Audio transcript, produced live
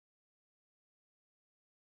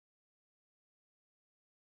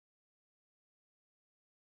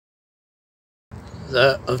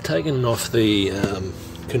So I've taken off the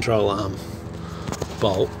control arm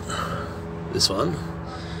bolt, this one.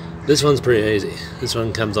 This one's pretty easy. This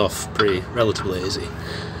one comes off relatively easy.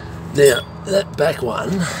 Now, that back one,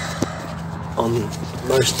 on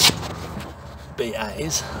most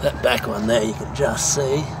BAs, that back one there, you can just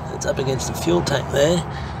see, it's up against the fuel tank there.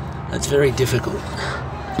 That's very difficult.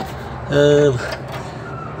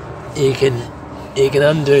 You can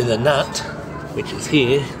undo the nut, which is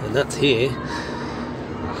here, the nut's here.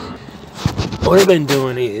 What I've been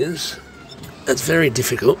doing is, it's very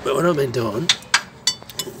difficult, but what I've been doing,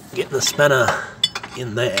 getting the spanner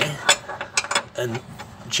in there and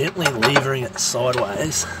gently levering it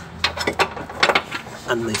sideways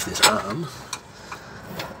underneath this arm.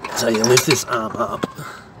 So you lift this arm up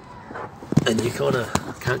and you kind of,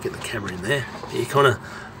 can't get the camera in there, but you kind of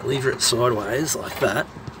lever it sideways like that.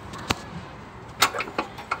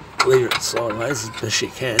 Lever it sideways as best you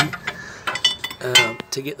can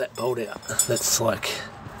to get that bolt out. That's like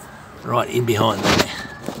right in behind there.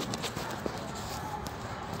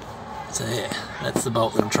 So yeah, that's the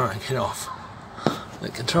bolt that I'm trying to get off. The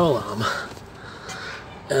control arm.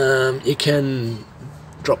 You can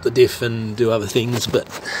drop the diff and do other things, but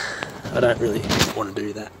I don't really want to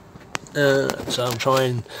do that. So I'm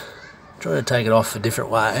trying to take it off a different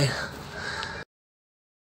way.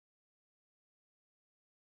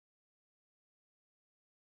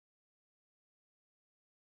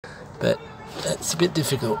 But it's a bit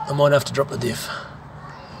difficult. I might have to drop the diff.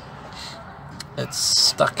 It's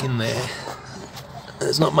stuck in there.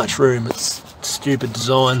 There's not much room. It's stupid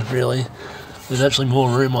design, really. There's actually more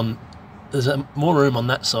room on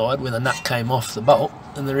that side where the nut came off the bolt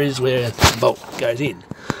than there is where the bolt goes in.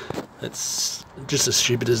 It's just a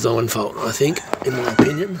stupid design fault, I think, in my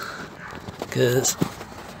opinion, because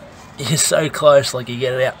you're so close, like you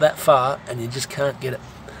get it out that far and you just can't get it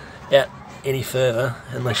out any further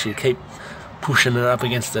unless you keep pushing it up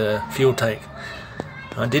against the fuel tank.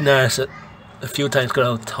 I did notice that the fuel tank's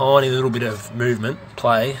got a tiny little bit of movement,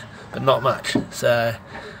 play, but not much. So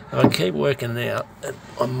if I keep working it out,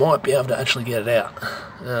 I might be able to actually get it out.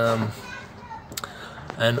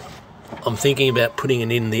 And I'm thinking about putting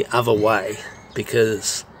it in the other way,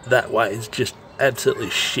 because that way is just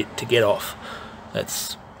absolutely shit to get off.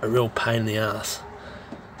 That's a real pain in the ass.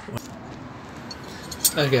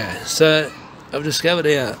 Okay, so I've discovered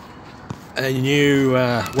a new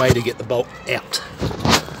way to get the bolt out.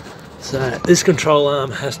 So this control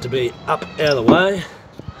arm has to be up out of the way.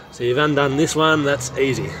 So you've undone this one, that's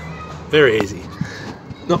easy. Very easy.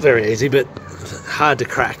 Not very easy, but hard to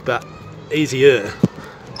crack, but easier.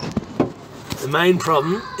 The main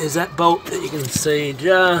problem is that bolt that you can see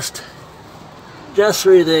just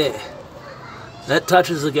through there. That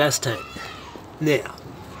touches the gas tank. Now,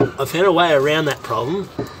 I've found a way around that problem,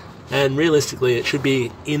 and realistically it should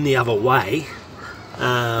be in the other way.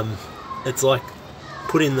 It's like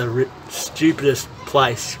putting the stupidest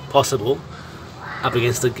place possible up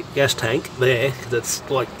against the gas tank there, because it's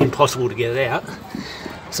like impossible to get it out.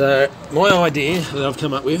 So my idea that I've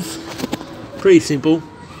come up with, pretty simple.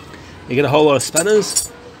 You get a whole lot of spanners,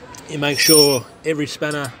 you make sure every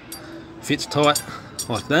spanner fits tight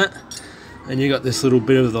like that, and you got this little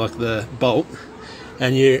bit of like the bolt,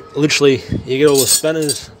 and you get all the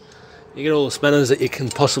spanners, that you can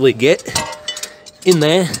possibly get in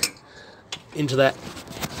there, into that,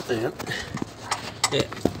 yeah,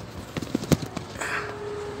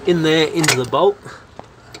 in there, into the bolt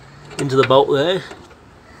there,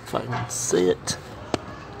 if I can see it.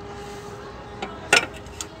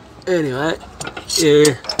 Anyway,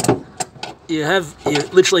 you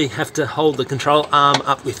literally have to hold the control arm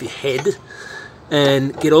up with your head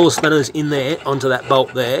and get all the spanners in there onto that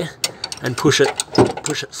bolt there, and push it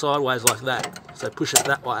sideways like that. So push it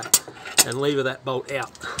that way and lever that bolt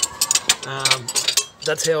out.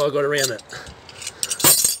 That's how I got around it.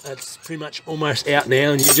 That's pretty much almost out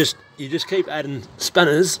now, and you just keep adding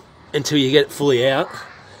spanners until you get it fully out,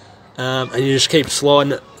 and you just keep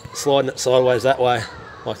sliding it sideways that way,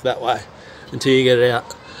 like that way, until you get it out.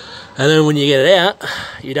 And then when you get it out,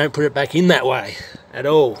 you don't put it back in that way at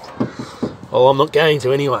all. Well, I'm not going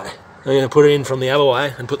to anyway. I'm going to put it in from the other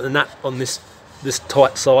way and put the nut on this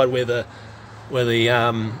tight side where the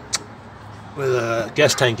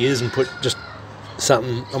gas tank is, and put just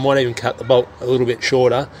something. I might even cut the bolt a little bit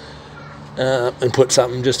shorter and put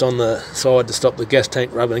something just on the side to stop the gas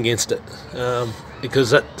tank rubbing against it,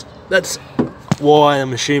 because that's why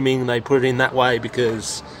I'm assuming they put it in that way,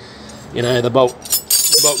 because you know the bolt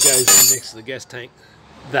goes in next to the gas tank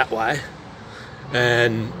that way,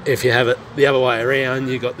 and if you have it the other way around,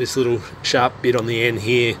 you've got this little sharp bit on the end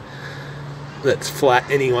here that's flat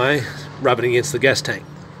anyway, rubbing against the gas tank.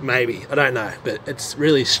 Maybe, I don't know, but it's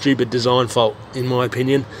really stupid design fault in my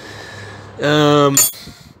opinion. Yeah,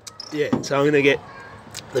 so I'm going to get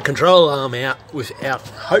the control arm out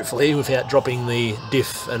hopefully without dropping the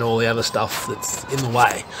diff and all the other stuff that's in the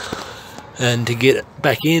way. And to get it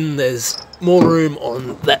back in, there's more room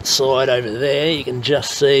on that side over there. You can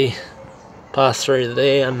just see pass through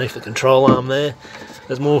there underneath the control arm there.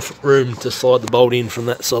 There's more room to slide the bolt in from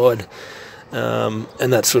that side.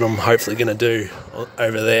 And that's what I'm hopefully going to do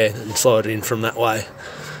over there, and slide it in from that way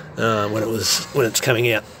when it's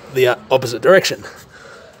coming out the opposite direction.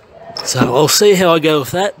 So I'll see how I go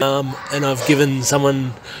with that. And I've given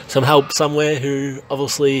someone some help somewhere who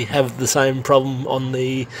obviously have the same problem on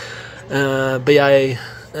the BA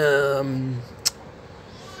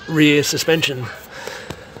rear suspension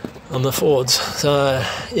on the Fords. So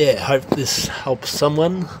yeah, hope this helps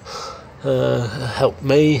someone. Help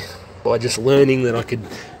me by just learning that I could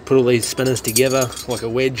put all these spinners together like a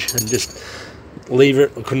wedge and just leave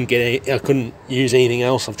it. I couldn't use anything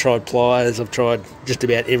else. I've tried pliers, I've tried just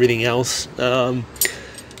about everything else, and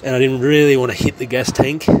I didn't really want to hit the gas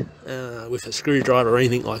tank with a screwdriver or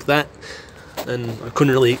anything like that. And I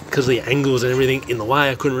couldn't really, because of the angles and everything in the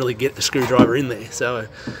way, I couldn't really get the screwdriver in there. So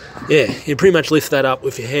yeah, you pretty much lift that up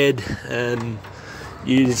with your head and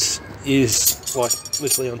use like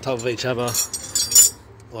literally on top of each other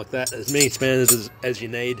like that, as many spanners as you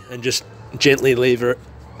need, and just gently lever it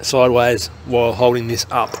sideways while holding this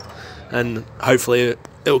up, and hopefully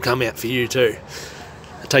it'll come out for you too.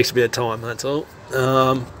 It takes a bit of time, that's all.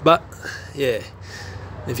 But yeah,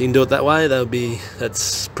 if you can do it that way,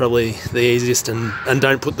 that's probably the easiest. And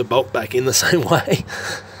don't put the bolt back in the same way.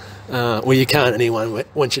 Well, you can't anyway.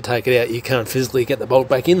 Once you take it out, you can't physically get the bolt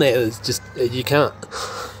back in there. It's just, you can't.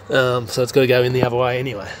 So it's got to go in the other way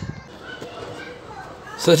anyway.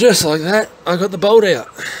 So just like that, I got the bolt out.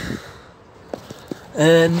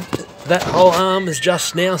 And that whole arm is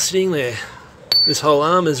just now sitting there. This whole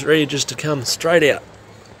arm is ready just to come straight out.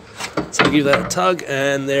 So give that a tug,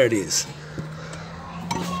 and there it is.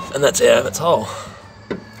 And that's out of its hole.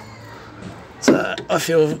 So I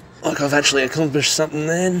feel like I've actually accomplished something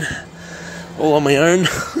then, all on my own.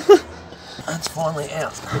 That's finally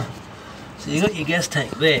out. So you got your gas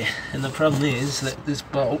tank there, and the problem is that this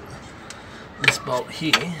bolt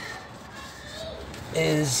here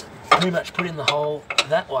is pretty much put in the hole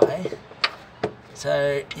that way,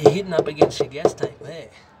 so you're hitting up against your gas tank there.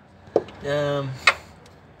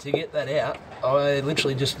 To get that out, I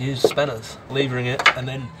literally just use spanners, levering it, and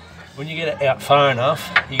then when you get it out far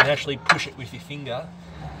enough, you can actually push it with your finger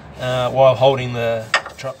while holding the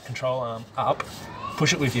control arm up.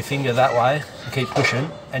 Push it with your finger that way, and keep pushing,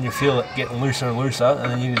 and you feel it getting looser and looser,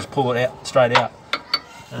 and then you just pull it out, straight out.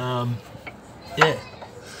 Yeah,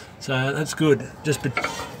 so that's good. Just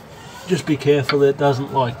be careful that it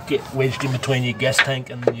doesn't like get wedged in between your gas tank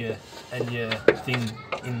and your thing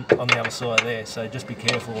on the other side there. So just be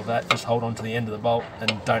careful of that. Just hold on to the end of the bolt and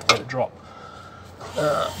don't let it drop.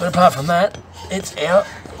 But apart from that, it's out,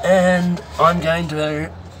 and I'm going to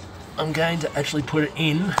actually put it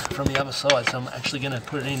in from the other side. So I'm actually going to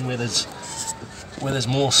put it in where there's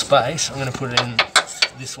more space. I'm going to put it in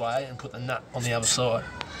this way and put the nut on the other side.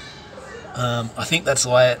 I think that's the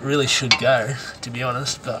way it really should go, to be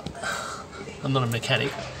honest, but I'm not a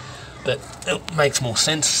mechanic, but it makes more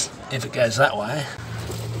sense if it goes that way.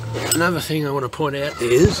 Another thing I want to point out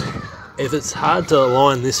is, if it's hard to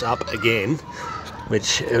align this up again,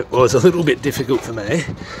 which was a little bit difficult for me,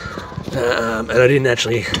 and I didn't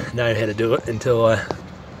actually know how to do it until I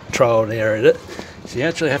trialed and errored it. So you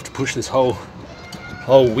actually have to push this whole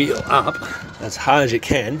wheel up as hard as you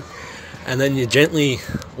can, and then you gently,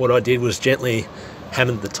 what I did was gently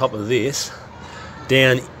hammered the top of this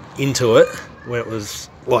down into it where it was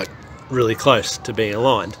like really close to being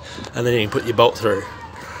aligned, and then you can put your bolt through.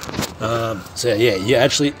 So yeah, you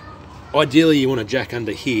actually, ideally you want to jack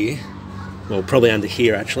under here, well probably under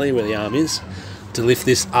here actually where the arm is, to lift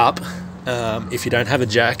this up. If you don't have a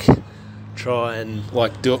jack, try and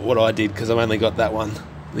like do it what I did, because I've only got that one,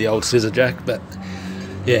 the old scissor jack. But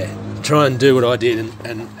yeah, try and do what I did,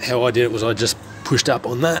 and how I did it was I just pushed up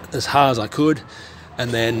on that as hard as I could,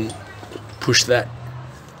 and then push that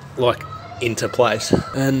like into place.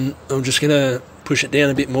 And I'm just gonna push it down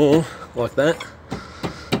a bit more like that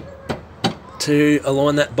to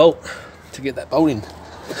align that bolt, to get that bolt in,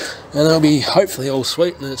 and it'll be hopefully all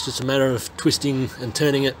sweet. And it's just a matter of twisting and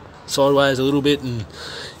turning it sideways a little bit and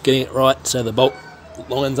getting it right so the bolt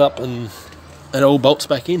lines up and it all bolts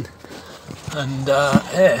back in. And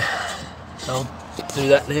yeah, so I'll do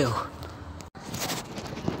that now.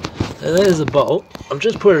 So there's the bolt. I've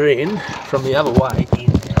just put it in from the other way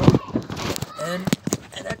in now,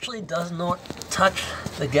 actually does not touch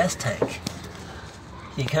the gas tank.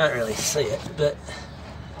 You can't really see it, but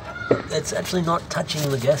it's actually not touching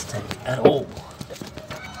the gas tank at all.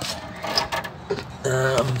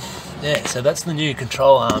 Yeah, so that's the new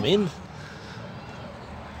control arm in,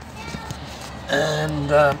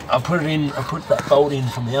 and I put that bolt in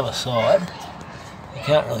from the other side. You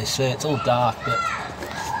can't really see it, it's all dark, but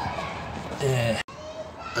yeah.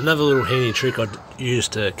 Another little handy trick I'd use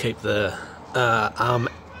to keep the arm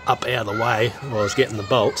up out of the way while I was getting the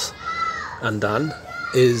bolts undone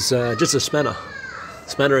is just a spanner.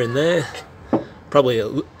 Spanner in there, probably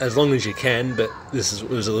as long as you can, but this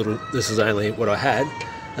is only what I had,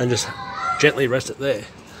 and just gently rest it there,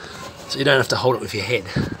 so you don't have to hold it with your head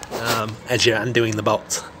as you're undoing the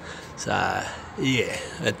bolts. So yeah,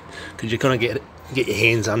 because you kind of get your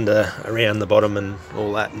hands around the bottom and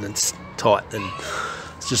all that, and it's tight, and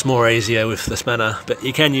it's just more easier with the spanner. But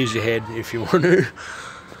you can use your head if you want to.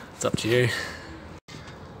 It's up to you.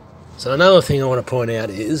 So another thing I want to point out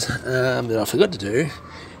is that I forgot to do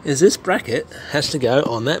is this bracket has to go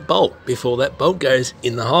on that bolt before that bolt goes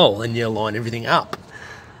in the hole, and you line everything up.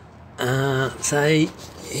 So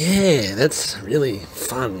yeah, that's really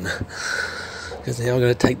fun, because now I've got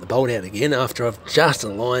to take the bolt out again after I've just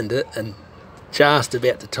aligned it and just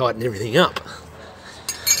about to tighten everything up.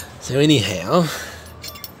 So anyhow,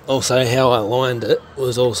 also how I aligned it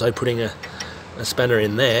was also putting a spanner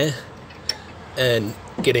in there and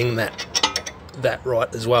getting that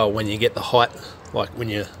right as well. When you get the height, like when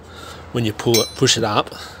you push it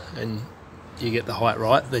up and you get the height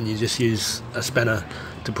right, then you just use a spanner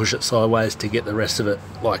to push it sideways to get the rest of it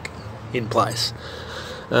like in place.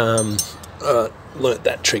 I learnt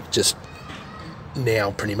that trick just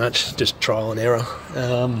now, pretty much, just trial and error.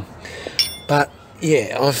 But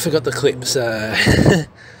yeah, I forgot the clip, so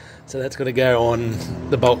so that's got to go on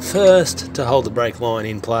the bolt first to hold the brake line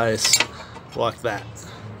in place like that.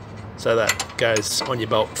 So that goes on your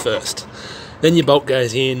bolt first. Then your bolt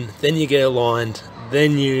goes in, then you get aligned,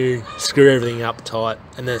 then you screw everything up tight,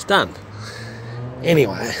 and then it's done.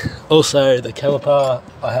 Anyway, also the caliper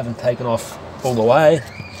I haven't taken off all the way,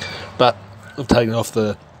 but I've taken off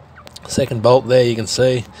the second bolt there, you can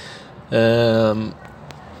see. The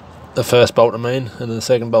first bolt I mean, and the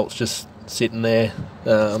second bolt's just sitting there,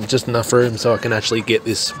 just enough room so I can actually get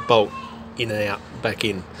this bolt in and out, back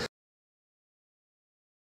in.